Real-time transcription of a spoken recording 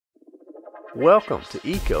Welcome to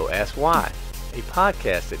ECO Ask Why, a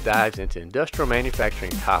podcast that dives into industrial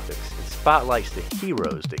manufacturing topics and spotlights the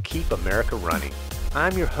heroes that keep America running.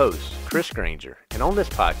 I'm your host, Chris Grainger, and on this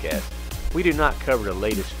podcast, we do not cover the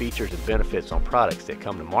latest features and benefits on products that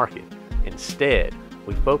come to market. Instead,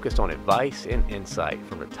 we focus on advice and insight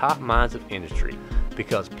from the top minds of industry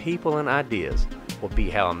because people and ideas will be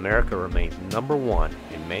how America remains number one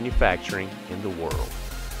in manufacturing in the world.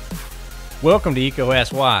 Welcome to ECO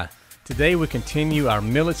Ask Why. Today we continue our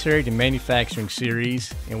military to manufacturing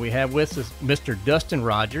series, and we have with us Mr. Dustin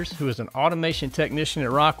Rodgers, who is an automation technician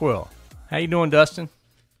at Rockwell. How you doing, Dustin?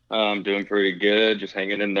 I'm doing pretty good. Just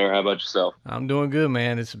hanging in there. How about yourself? I'm doing good,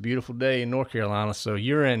 man. It's a beautiful day in North Carolina. So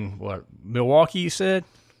you're in, Milwaukee, you said?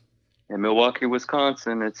 In Milwaukee,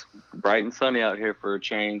 Wisconsin. It's bright and sunny out here for a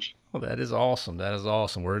change. Well, that is awesome. That is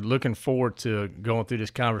awesome. We're looking forward to going through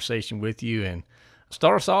this conversation with you. And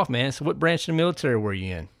start us off, man. So what branch of the military were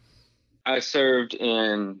you in? I served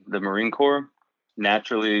in the Marine Corps.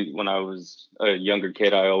 Naturally, when I was a younger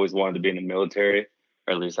kid, I always wanted to be in the military,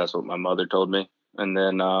 or at least that's what my mother told me. And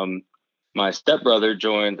then my stepbrother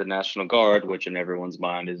joined the National Guard, which in everyone's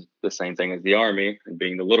mind is the same thing as the Army. And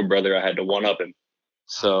being the little brother, I had to one-up him.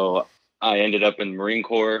 So I ended up in the Marine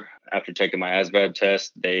Corps. After taking my ASVAB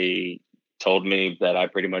test, they told me that I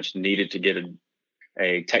pretty much needed to get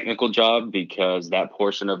a technical job because that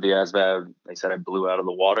portion of the ASVAB, they said I blew out of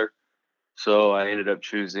the water. So I ended up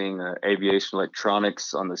choosing aviation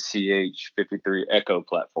electronics on the CH-53 Echo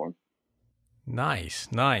platform. Nice.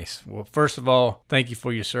 Well, first of all, thank you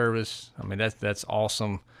for your service. I mean, that's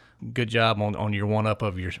awesome. Good job on your one-up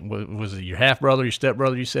of your, was it your half-brother, your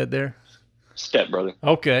step-brother you said there? Step-brother.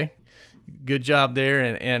 Okay. Good job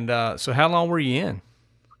there. And so how long were you in?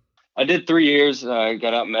 I did 3 years. I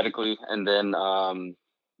got out medically, and then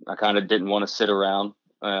I kind of didn't want to sit around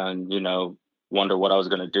and, wonder what I was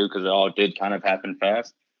going to do because it all did kind of happen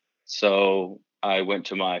fast. So I went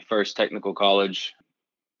to my first technical college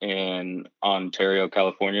in Ontario,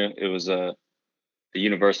 California. It was the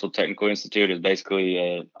Universal Technical Institute. Is basically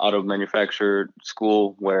an auto manufacturer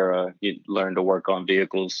school where you learn to work on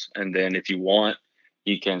vehicles. And then if you want,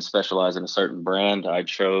 you can specialize in a certain brand. I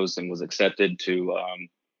chose and was accepted to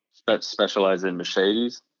specialize in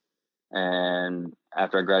Mercedes. And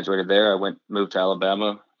after I graduated there, I moved to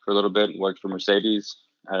Alabama for a little bit and worked for Mercedes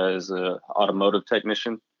as an automotive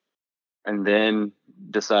technician, and then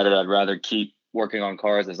decided I'd rather keep working on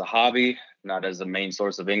cars as a hobby, not as a main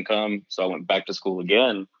source of income. So I went back to school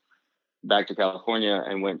again, back to California,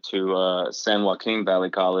 and went to San Joaquin Valley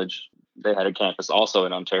College. They had a campus also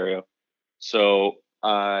in Ontario. So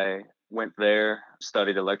I went there,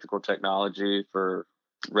 studied electrical technology for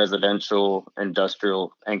residential,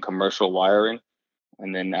 industrial, and commercial wiring.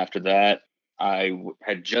 And then after that, I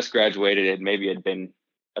had just graduated. It maybe had been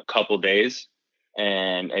a couple days,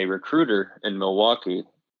 and a recruiter in Milwaukee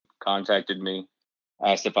contacted me,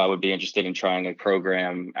 asked if I would be interested in trying a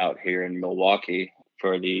program out here in Milwaukee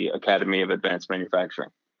for the Academy of Advanced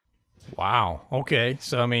Manufacturing. Wow. Okay.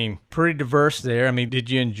 So, I mean, pretty diverse there. I mean,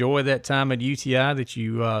 did you enjoy that time at UTI that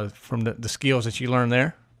you, from the skills that you learned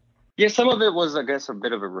there? Yeah, some of it was, I guess, a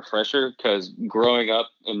bit of a refresher because growing up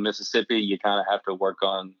in Mississippi, you kind of have to work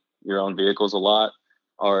on your own vehicles a lot,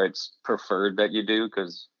 or it's preferred that you do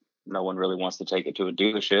because no one really wants to take it to a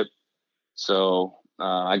dealership. So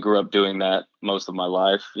I grew up doing that most of my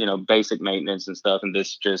life, basic maintenance and stuff. And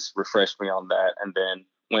this just refreshed me on that and then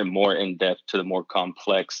went more in depth to the more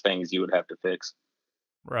complex things you would have to fix.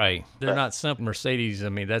 Right. They're not simple Mercedes. I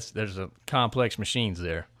mean, there's a complex machines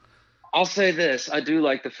there. I'll say this. I do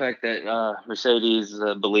like the fact that Mercedes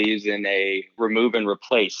believes in a remove and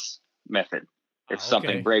replace method. If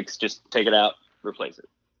something breaks, just take it out, replace it.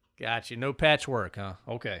 Gotcha. No patchwork, huh?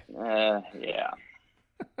 Okay. Yeah.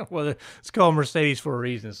 Well, it's called Mercedes for a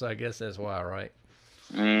reason, so I guess that's why, right?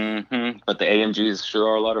 Mm-hmm. But the AMGs sure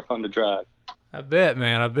are a lot of fun to drive. I bet,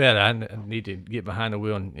 man. I bet. I need to get behind the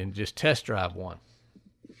wheel and just test drive one.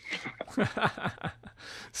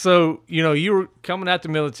 So, you were coming out the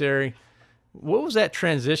military. What was that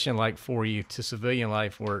transition like for you to civilian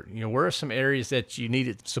life? Where are some areas that you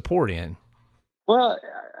needed support in? Well,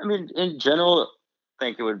 I mean, in general, I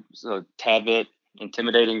think it was a tad bit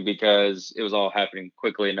intimidating because it was all happening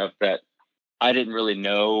quickly enough that I didn't really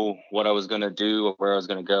know what I was going to do or where I was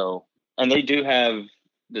going to go. And they do have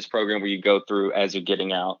this program where you go through as you're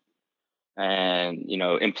getting out. And,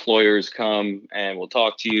 employers come and will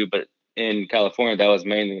talk to you. But in California, that was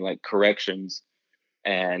mainly like corrections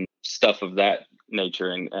and stuff of that nature.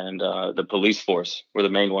 And the police force were the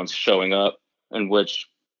main ones showing up, in which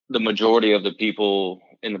the majority of the people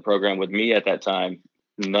in the program with me at that time,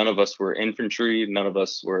 none of us were infantry. None of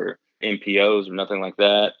us were NPOs or nothing like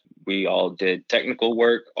that. We all did technical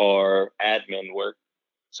work or admin work.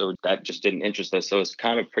 So that just didn't interest us. So it's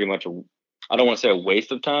kind of pretty much I don't want to say a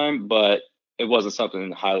waste of time, but it wasn't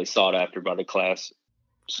something highly sought after by the class.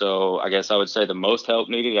 So I guess I would say the most help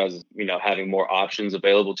needed is, having more options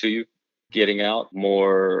available to you, getting out,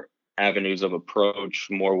 more avenues of approach,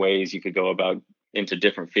 more ways you could go about into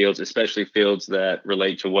different fields, especially fields that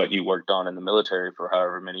relate to what you worked on in the military for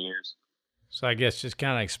however many years. So I guess just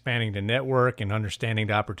kind of expanding the network and understanding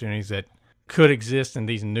the opportunities that could exist in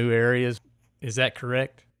these new areas. Is that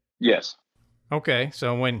correct? Yes. Okay.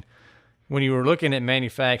 So when you were looking at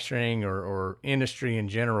manufacturing or industry in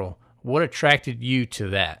general, what attracted you to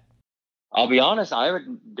that? I'll be honest, I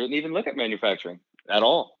didn't even look at manufacturing at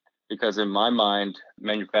all, because in my mind,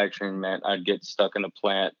 manufacturing meant I'd get stuck in a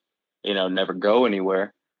plant, never go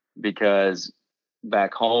anywhere, because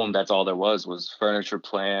back home, that's all there was furniture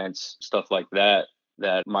plants, stuff like that,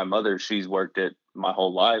 that my mother, she's worked at my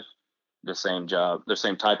whole life, the same job, the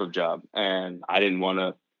same type of job. And I didn't want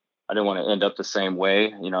to end up the same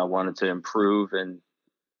way. I wanted to improve and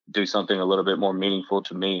do something a little bit more meaningful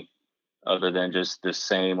to me, other than just the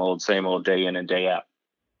same old day in and day out.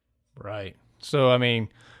 Right. So, I mean,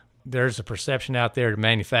 there's a perception out there that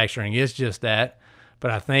manufacturing is just that,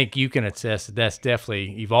 but I think you can attest that that's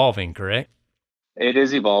definitely evolving, correct? It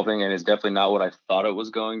is evolving, and it's definitely not what I thought it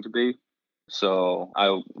was going to be. So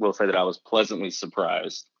I will say that I was pleasantly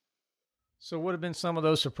surprised. So what have been some of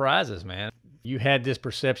those surprises, man? You had this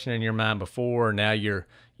perception in your mind before, now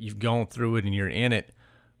you've gone through it and you're in it.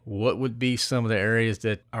 What would be some of the areas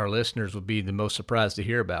that our listeners would be the most surprised to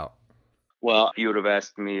hear about? Well, if you would have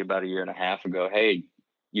asked me about a year and a half ago, hey,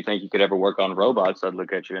 you think you could ever work on robots? I'd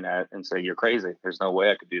look at you and say, you're crazy. There's no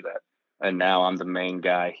way I could do that. And now I'm the main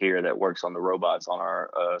guy here that works on the robots on our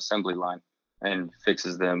assembly line and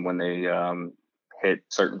fixes them when they hit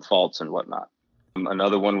certain faults and whatnot.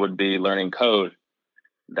 Another one would be learning code.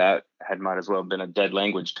 That might as well have been a dead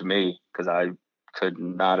language to me, because I could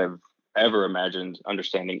not have ever imagined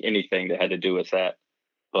understanding anything that had to do with that.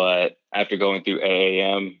 But after going through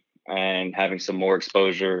AAM and having some more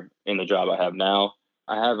exposure in the job I have now,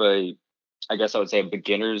 I have I guess I would say a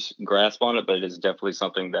beginner's grasp on it, but it is definitely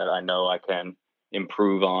something that I know I can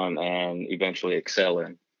improve on and eventually excel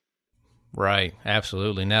in. Right,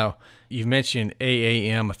 absolutely. Now, you've mentioned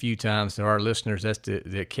AAM a few times to our listeners. That's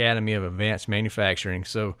the Academy of Advanced Manufacturing.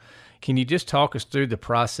 So can you just talk us through the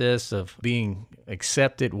process of being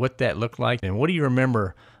accepted, what that looked like, and what do you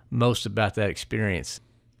remember most about that experience?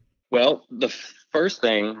 Well, the first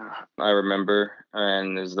thing I remember,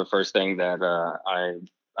 and is the first thing that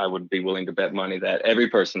I would be willing to bet money that every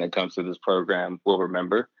person that comes through this program will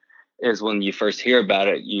remember, is when you first hear about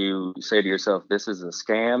it, you say to yourself, this is a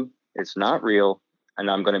scam. It's not real. And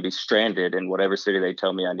I'm going to be stranded in whatever city they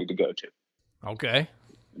tell me I need to go to. Okay.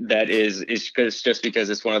 It's just because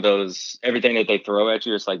it's one of those, everything that they throw at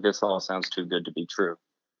you, it's like, this all sounds too good to be true.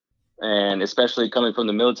 And especially coming from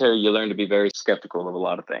the military, you learn to be very skeptical of a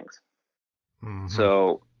lot of things. Mm-hmm.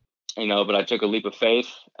 So, but I took a leap of faith,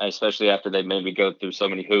 especially after they made me go through so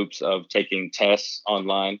many hoops of taking tests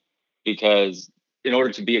online, because in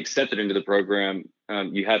order to be accepted into the program,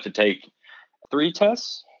 you have to take 3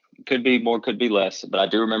 tests. Could be more, could be less, but I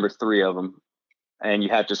do remember 3 of them. And you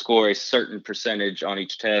have to score a certain percentage on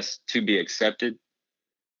each test to be accepted.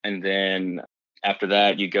 And then after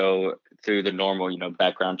that, you go through the normal,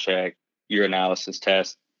 background check, your analysis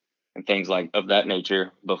test, and things like of that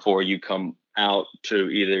nature before you come out to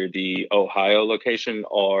either the Ohio location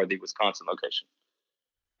or the Wisconsin location.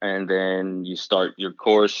 And then you start your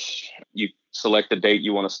course. You select the date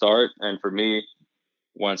you want to start. And for me,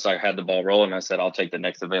 once I had the ball rolling, I said, I'll take the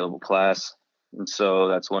next available class. And so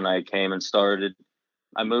that's when I came and started.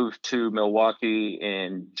 I moved to Milwaukee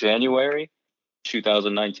in January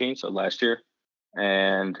 2019, so last year.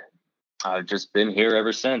 And I've just been here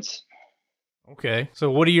ever since. Okay.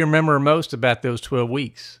 So what do you remember most about those 12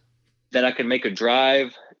 weeks? That I could make a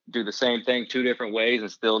drive, do the same thing 2 different ways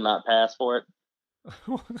and still not pass for it.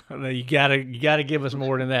 You gotta give us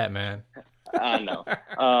more than that, man. I know.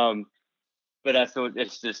 But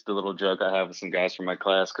it's just a little joke I have with some guys from my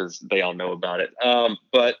class because they all know about it.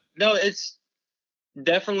 But no, it's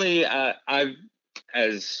definitely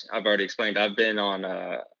as I've already explained, I've been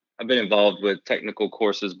involved with technical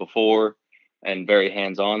courses before and very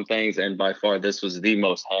hands-on things, and by far this was the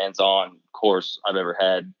most hands-on course I've ever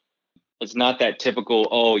had. It's not that typical,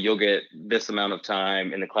 oh, you'll get this amount of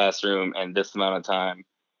time in the classroom and this amount of time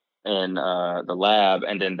in the lab,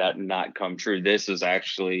 and then that not come true. This is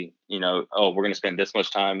actually, we're going to spend this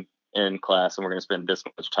much time in class and we're going to spend this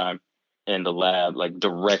much time in the lab. Like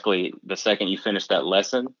directly, the second you finish that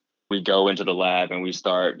lesson, we go into the lab and we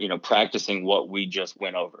start, practicing what we just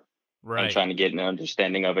went over and Right. trying to get an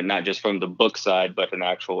understanding of it, not just from the book side, but an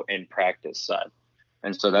actual in practice side.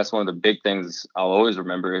 And so that's one of the big things I'll always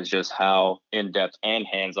remember is just how in depth and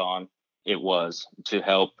hands on it was to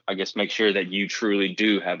help, I guess, make sure that you truly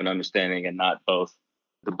do have an understanding and not both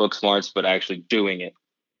the book smarts, but actually doing it.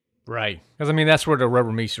 Right. Because, I mean, that's where the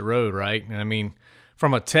rubber meets the road, right? And I mean,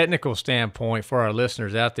 from a technical standpoint for our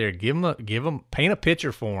listeners out there, paint a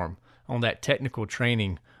picture for them on that technical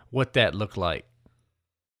training, what that looked like.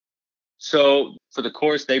 So for the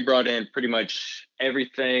course, they brought in pretty much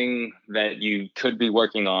everything that you could be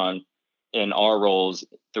working on in our roles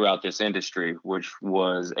throughout this industry, which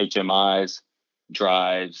was HMIs,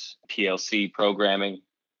 drives, PLC programming,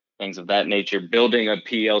 things of that nature, building a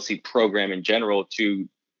PLC program in general to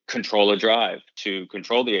control a drive, to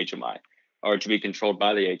control the HMI, or to be controlled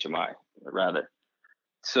by the HMI, rather.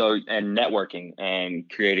 So, and networking and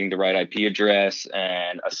creating the right IP address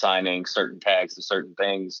and assigning certain tags to certain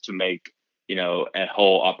things to make, a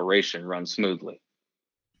whole operation run smoothly.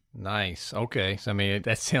 Nice. Okay. So, I mean,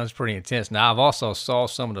 that sounds pretty intense. Now, I've also saw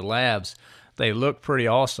some of the labs. They look pretty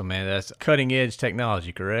awesome, man. That's cutting edge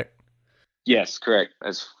technology, correct? Yes, correct.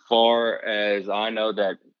 As far as I know,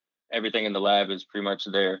 that everything in the lab is pretty much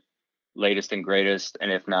their latest and greatest.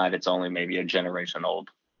 And if not, it's only maybe a generation old.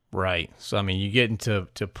 Right. So, I mean, you get into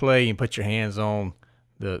play and put your hands on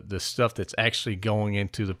the stuff that's actually going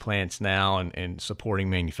into the plants now and supporting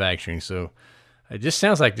manufacturing. So it just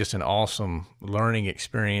sounds like just an awesome learning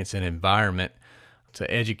experience and environment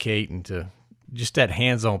to educate, and to just that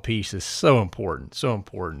hands-on piece is so important, so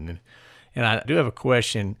important. And I do have a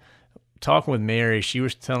question. Talking with Mary, she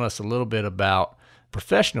was telling us a little bit about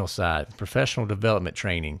professional side, professional development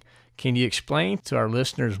training. Can you explain to our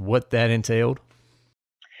listeners what that entailed?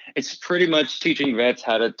 It's pretty much teaching vets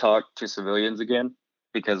how to talk to civilians again,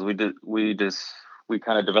 because we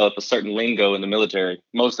kind of develop a certain lingo in the military.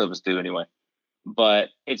 Most of us do anyway. But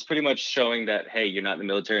it's pretty much showing that, hey, you're not in the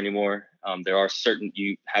military anymore. There are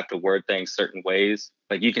you have to word things certain ways.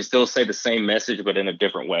 Like you can still say the same message, but in a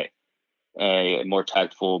different way, a more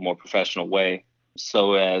tactful, more professional way,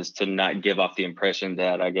 so as to not give off the impression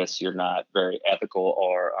that I guess you're not very ethical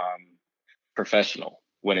or professional,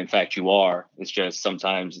 when in fact you are. It's just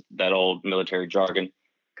sometimes that old military jargon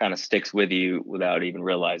kind of sticks with you without even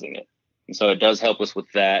realizing it. And so it does help us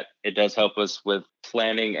with that. It does help us with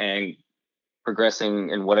planning and progressing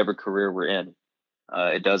in whatever career we're in.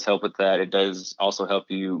 It does help with that. It does also help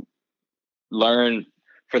you learn,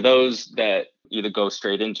 for those that either go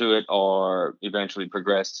straight into it or eventually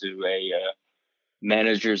progress to a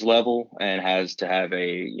manager's level and has to have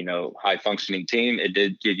a high functioning team. It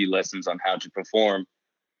did give you lessons on how to perform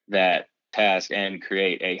that task and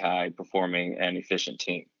create a high performing and efficient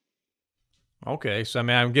team. Okay, so I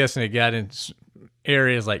mean, I'm guessing it got in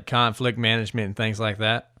areas like conflict management and things like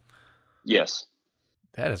that. Yes.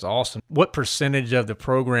 That is awesome. What percentage of the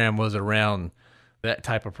program was around that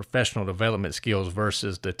type of professional development skills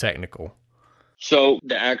versus the technical? So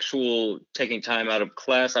the actual taking time out of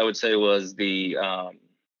class, I would say, was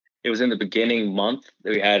it was in the beginning month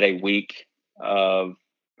that we had a week of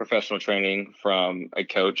professional training from a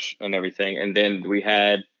coach and everything. And then we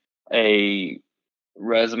had a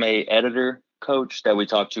resume editor coach that we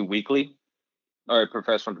talked to weekly, or a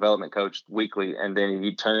professional development coach weekly. And then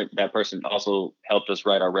that person also helped us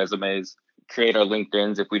write our resumes, create our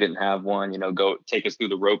LinkedIns if we didn't have one, go take us through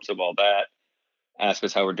the ropes of all that, ask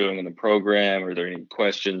us how we're doing in the program. Are there any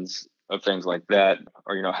questions of things like that?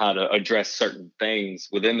 Or, how to address certain things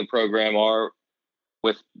within the program or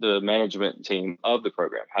with the management team of the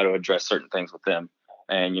program, how to address certain things with them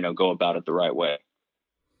and, go about it the right way.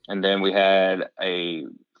 And then we had a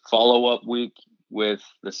follow-up week with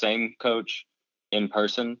the same coach in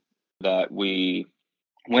person, that we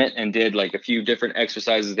went and did like a few different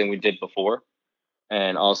exercises than we did before,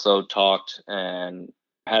 and also talked and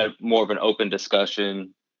had more of an open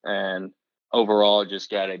discussion, and overall just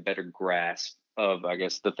got a better grasp of, I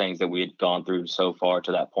guess, the things that we had gone through so far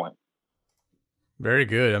to that point. Very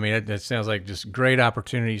good. I mean, that sounds like just great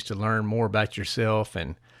opportunities to learn more about yourself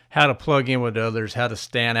and how to plug in with others, how to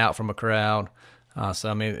stand out from a crowd.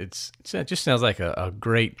 So, I mean, it just sounds like a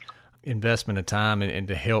great investment of time and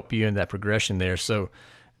to help you in that progression there. So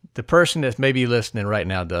the person that's maybe listening right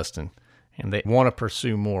now, Dustin, and they want to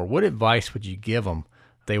pursue more, what advice would you give them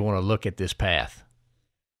if they want to look at this path?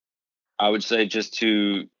 I would say just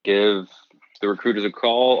to give the recruiters a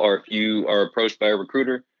call, or if you are approached by a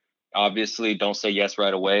recruiter, obviously don't say yes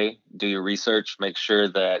right away. Do your research, make sure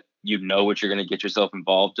that you know what you're going to get yourself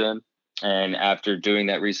involved in. And after doing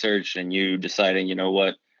that research and you deciding,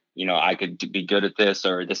 I could be good at this,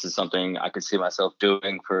 or this is something I could see myself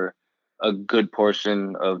doing for a good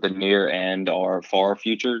portion of the near and or far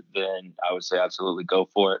future, then I would say absolutely go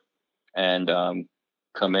for it and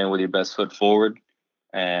come in with your best foot forward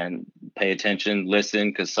and pay attention, listen,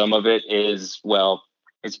 because some of it is, well,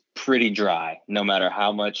 it's pretty dry. No matter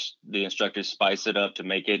how much the instructors spice it up to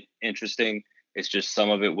make it interesting, it's just some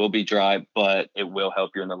of it will be dry, but it will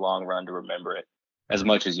help you in the long run to remember it as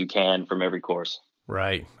much as you can from every course.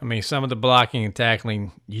 Right. I mean, some of the blocking and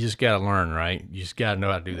tackling, you just got to learn, right? You just got to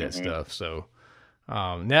know how to do that stuff. So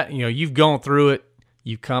now, you've gone through it,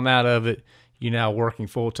 you've come out of it, you're now working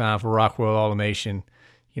full time for Rockwell Automation.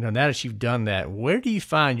 Now that you've done that, where do you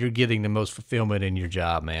find you're getting the most fulfillment in your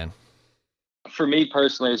job, man? For me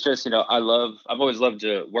personally, it's just, I've always loved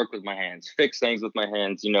to work with my hands, fix things with my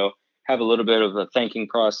hands, have a little bit of a thinking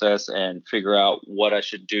process and figure out what I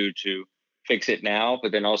should do to fix it now,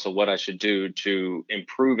 but then also what I should do to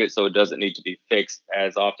improve it so it doesn't need to be fixed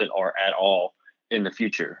as often or at all in the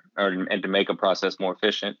future, and to make a process more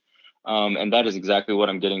efficient. And that is exactly what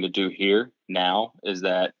I'm getting to do here now, is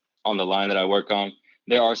that on the line that I work on,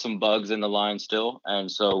 there are some bugs in the line still.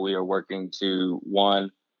 And so we are working to, one,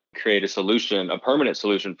 create a permanent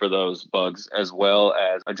solution for those bugs, as well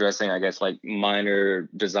as addressing, I guess, like minor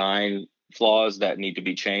design flaws that need to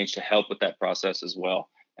be changed to help with that process as well.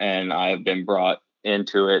 And I have been brought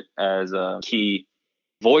into it as a key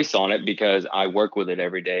voice on it because I work with it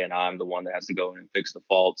every day, and I'm the one that has to go in and fix the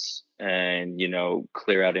faults and,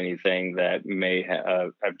 clear out anything that may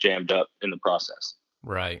have jammed up in the process.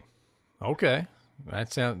 Right. Okay.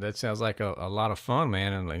 That sounds like a lot of fun,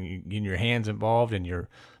 man. And like getting your hands involved and you're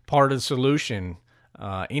part of the solution.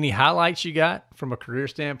 Any highlights you got from a career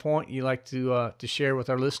standpoint you like to share with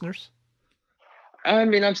our listeners? I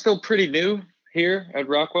mean, I'm still pretty new here at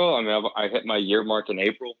Rockwell. I mean, I hit my year mark in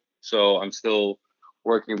April, so I'm still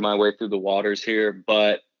working my way through the waters here,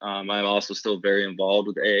 but I'm also still very involved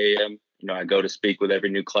with AAM. I go to speak with every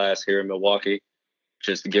new class here in Milwaukee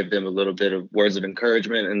just to give them a little bit of words of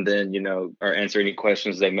encouragement, and then, or answer any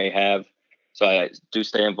questions they may have. So I do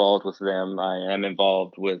stay involved with them. I am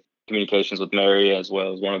involved with communications with Mary as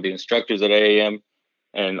well as one of the instructors at AAM.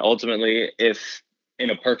 And ultimately, if in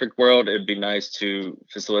a perfect world, it'd be nice to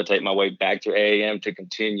facilitate my way back to AAM to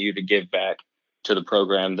continue to give back to the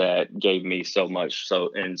program that gave me so much, so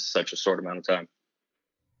in such a short amount of time.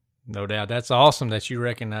 No doubt. That's awesome that you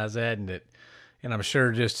recognize that, and I'm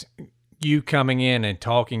sure just you coming in and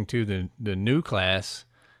talking to the new class,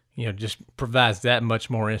 just provides that much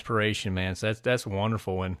more inspiration, man. So that's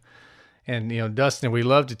wonderful. And Dustin, we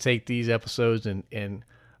love to take these episodes and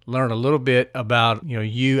learn a little bit about,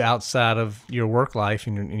 you outside of your work life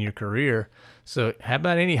and your career. So how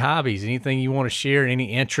about any hobbies, anything you want to share,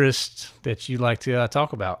 any interests that you'd like to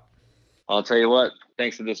talk about? I'll tell you what,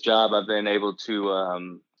 thanks to this job, I've been able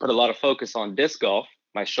to put a lot of focus on disc golf.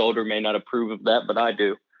 My shoulder may not approve of that, but I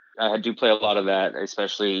do. I do play a lot of that,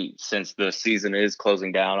 especially since the season is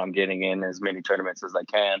closing down. I'm getting in as many tournaments as I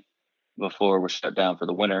can before we're shut down for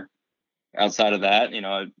the winter. Outside of that,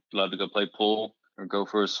 I'd love to go play pool or go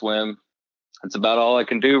for a swim. That's about all I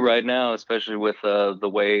can do right now, especially with the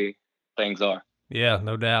way things are. Yeah,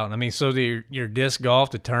 no doubt. I mean, so your disc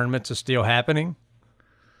golf, the tournaments are still happening?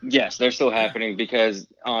 Yes, they're still happening because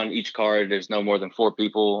on each card, there's no more than 4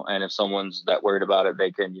 people. And if someone's that worried about it, they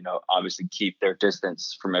can, obviously keep their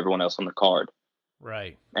distance from everyone else on the card.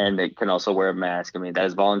 Right. And they can also wear a mask. I mean, that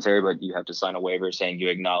is voluntary, but you have to sign a waiver saying you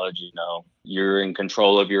acknowledge, you're in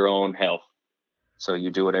control of your own health. So you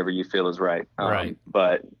do whatever you feel is right. Right.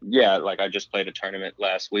 But yeah, like I just played a tournament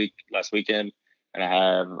last weekend, and I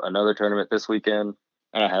have another tournament this weekend,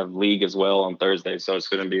 and I have league as well on Thursday. So it's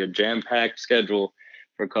going to be a jam-packed schedule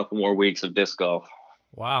for a couple more weeks of disc golf.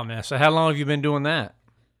 Wow, man. So how long have you been doing that?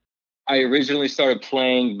 I originally started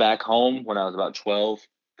playing back home when I was about 12,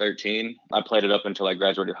 13. I played it up until I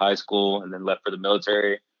graduated high school and then left for the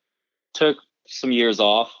military. Took some years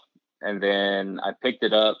off, and then I picked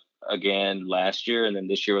it up again last year, and then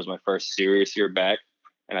this year was my first serious year back,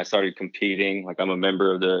 and I started competing. Like, I'm a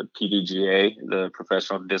member of the PDGA, the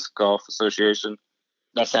Professional Disc Golf Association.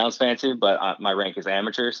 That sounds fancy, but my rank is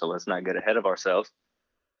amateur, so let's not get ahead of ourselves.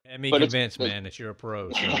 And me convinced, man, that you're a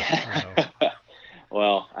pro. So,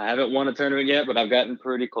 Well, I haven't won a tournament yet, but I've gotten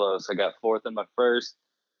pretty close. I got 4th in my first,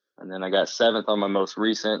 and then I got 7th on my most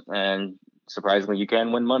recent, and surprisingly, you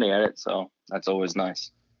can win money at it, so that's always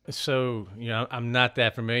nice. So, I'm not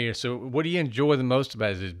that familiar. So what do you enjoy the most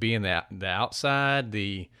about it? Is being the outside,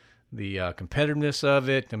 the competitiveness of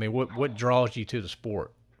it? I mean, what draws you to the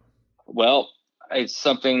sport? Well, it's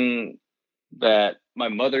something that my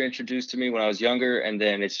mother introduced to me when I was younger, and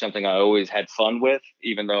then it's something I always had fun with,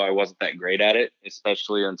 even though I wasn't that great at it,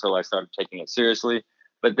 especially until I started taking it seriously.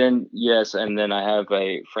 But then, yes, and then I have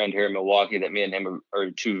a friend here in Milwaukee that me and him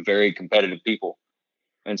are two very competitive people.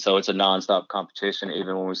 And so it's a nonstop competition.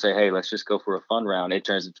 Even when we say, hey, let's just go for a fun round, it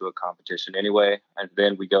turns into a competition anyway. And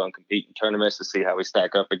then we go and compete in tournaments to see how we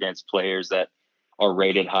stack up against players that are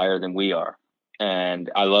rated higher than we are.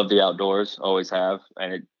 And I love the outdoors, always have.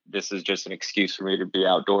 And this is just an excuse for me to be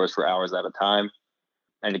outdoors for hours at a time.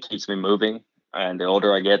 And it keeps me moving. And the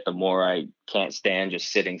older I get, the more I can't stand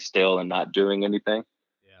just sitting still and not doing anything.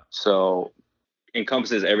 Yeah. So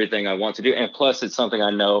encompasses everything I want to do. And plus, it's something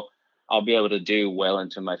I know I'll be able to do well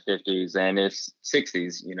into my 50s and if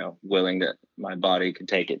 60s, willing that my body can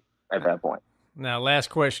take it at that point. Now, last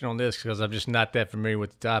question on this, because I'm just not that familiar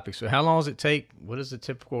with the topic. So how long does it take? What does the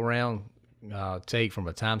typical round take from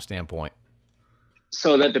a time standpoint?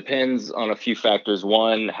 So that depends on a few factors.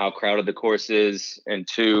 One, how crowded the course is, and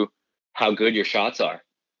two, how good your shots are,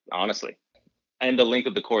 honestly, and the length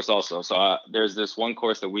of the course also. So there's this one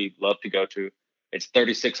course that we love to go to. It's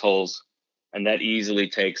 36 holes, and that easily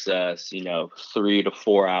takes us, 3 to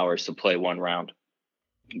 4 hours to play one round.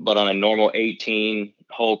 But on a normal 18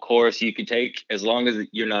 hole course, you could take, as long as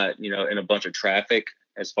you're not, in a bunch of traffic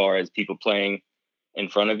as far as people playing in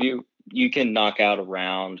front of you, you can knock out a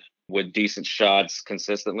round with decent shots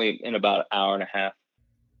consistently in about an hour and a half.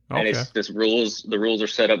 Okay. And it's just the rules are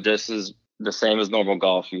set up just as the same as normal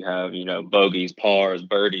golf. You have, bogeys, pars,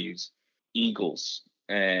 birdies, eagles,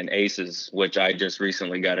 and aces, which I just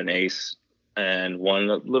recently got an ace and won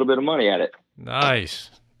a little bit of money at it. Nice.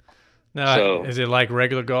 Now, So, is it like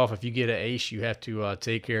regular golf? If you get an ace, you have to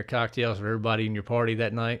take care of cocktails for everybody in your party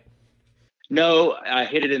that night? no, I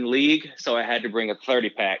hit it in league, so I had to bring a 30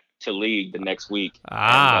 pack to league the next week,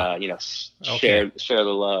 Ah, and okay. share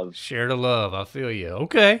the love. Share the love. I feel you.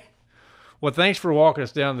 Okay. Well, thanks for walking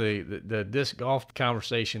us down the disc golf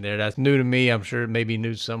conversation there. That's new to me. I'm sure it may be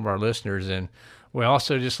new to some of our listeners. And we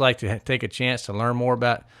also just like to take a chance to learn more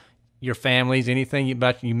about your families. Anything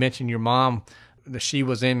about you mentioned your mom, that she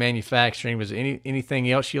was in manufacturing. Was there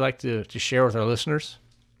anything else you'd like to share with our listeners?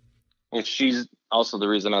 And she's also the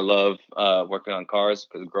reason I love working on cars,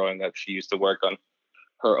 because growing up, she used to work on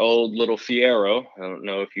her old little Fiero. I don't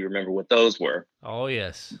know if you remember what those were, Oh,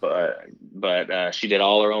 yes. but she did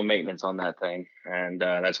all her own maintenance on that thing, and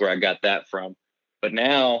that's where I got that from. But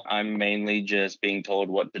now I'm mainly just being told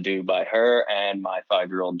what to do by her and my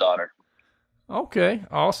 5-year-old daughter. Okay,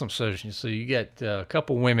 awesome. So you got a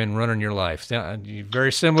couple women running your life.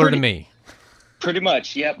 Very similar to Pretty me. pretty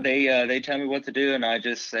much, yep. They tell me what to do, and I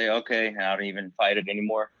just say okay. And I don't even fight it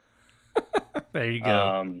anymore. There you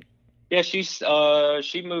go. Yeah,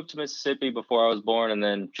 she moved to Mississippi before I was born, and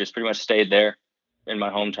then just pretty much stayed there in my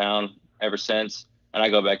hometown ever since. And I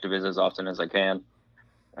go back to visit as often as I can.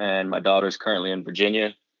 And my daughter's currently in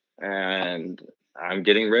Virginia, and I'm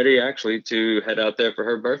getting ready actually to head out there for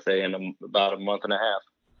her birthday in about a month and a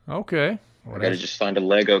half. Okay. Well, I got to just find a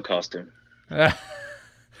Lego costume.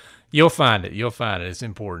 You'll find it. You'll find it. It's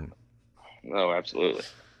important. Oh, absolutely.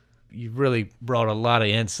 You've really brought a lot of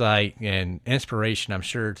insight and inspiration, I'm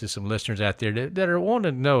sure, to some listeners out there that are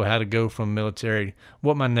wanting to know how to go from military,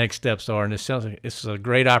 what my next steps are. And it's a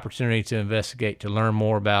great opportunity to investigate, to learn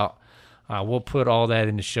more about. We'll put all that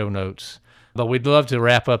in the show notes. But we'd love to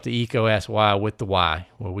wrap up the ECO Ask Why with the why,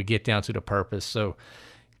 where we get down to the purpose. So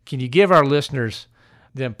can you give our listeners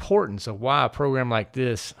the importance of why a program like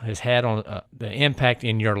this has had on the impact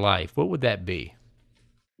in your life? What would that be?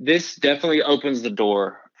 This definitely opens the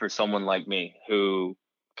door for someone like me who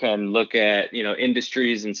can look at,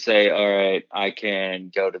 industries and say, all right, I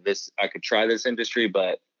can go to this, I could try this industry,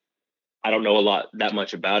 but I don't know that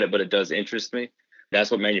much about it, but it does interest me. That's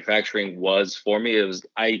what manufacturing was for me.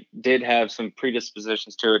 I did have some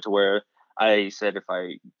predispositions to it, to where I said, if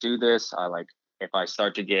I do this, if I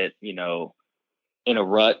start to get, in a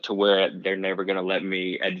rut to where they're never going to let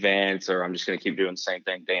me advance, or I'm just going to keep doing the same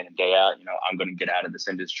thing day in and day out, I'm going to get out of this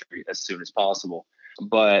industry as soon as possible.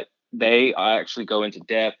 But they actually go into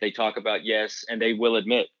depth. They talk about, yes, and they will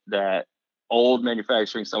admit that old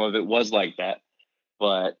manufacturing, some of it was like that.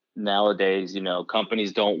 But nowadays,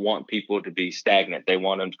 companies don't want people to be stagnant. They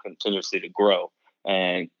want them continuously to grow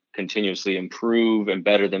and continuously improve and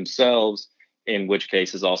better themselves, in which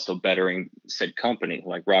case is also bettering said company.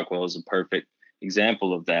 Like Rockwell is a perfect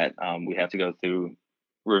example of that. We have to go through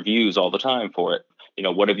reviews all the time for it.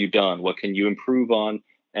 What have you done? What can you improve on?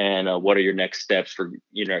 And what are your next steps for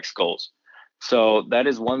your next goals? So that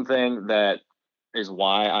is one thing that is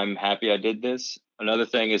why I'm happy I did this. Another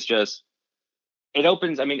thing is just It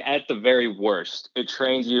opens, I mean, at the very worst, it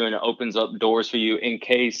trains you and it opens up doors for you in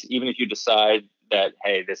case, even if you decide that,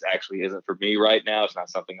 hey, this actually isn't for me right now, it's not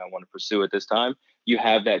something I want to pursue at this time, you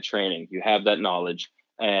have that training, you have that knowledge.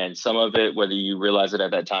 And some of it, whether you realize it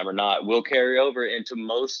at that time or not, will carry over into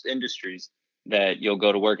most industries that you'll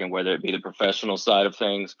go to work in, whether it be the professional side of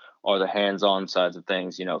things or the hands-on sides of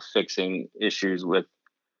things, you know, fixing issues with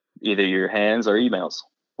either your hands or emails.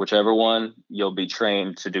 Whichever one, you'll be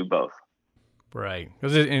trained to do both. Right.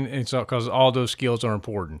 Because all those skills are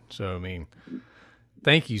important. So, I mean,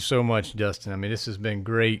 thank you so much, Dustin. I mean, this has been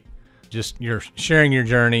great. Just your sharing your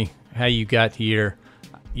journey, how you got here.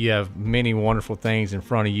 You have many wonderful things in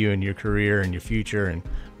front of you in your career and your future, and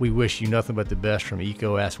we wish you nothing but the best from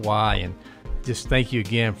ECO Ask Why. And just thank you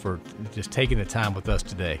again for just taking the time with us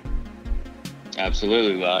today.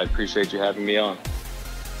 Absolutely. I appreciate you having me on.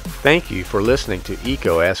 Thank you for listening to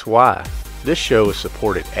ECO Ask Why. This show is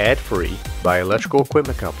supported ad-free by Electrical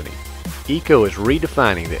Equipment Company. ECO is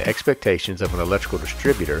redefining the expectations of an electrical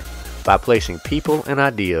distributor by placing people and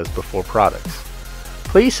ideas before products.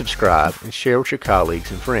 Please subscribe and share with your colleagues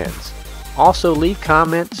and friends. Also, leave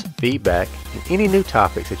comments, feedback, and any new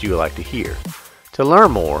topics that you would like to hear. To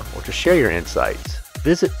learn more or to share your insights,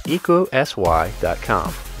 visit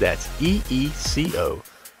ecosky.com. That's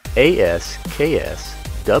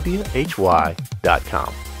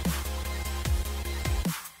EECOASKSWHY.com.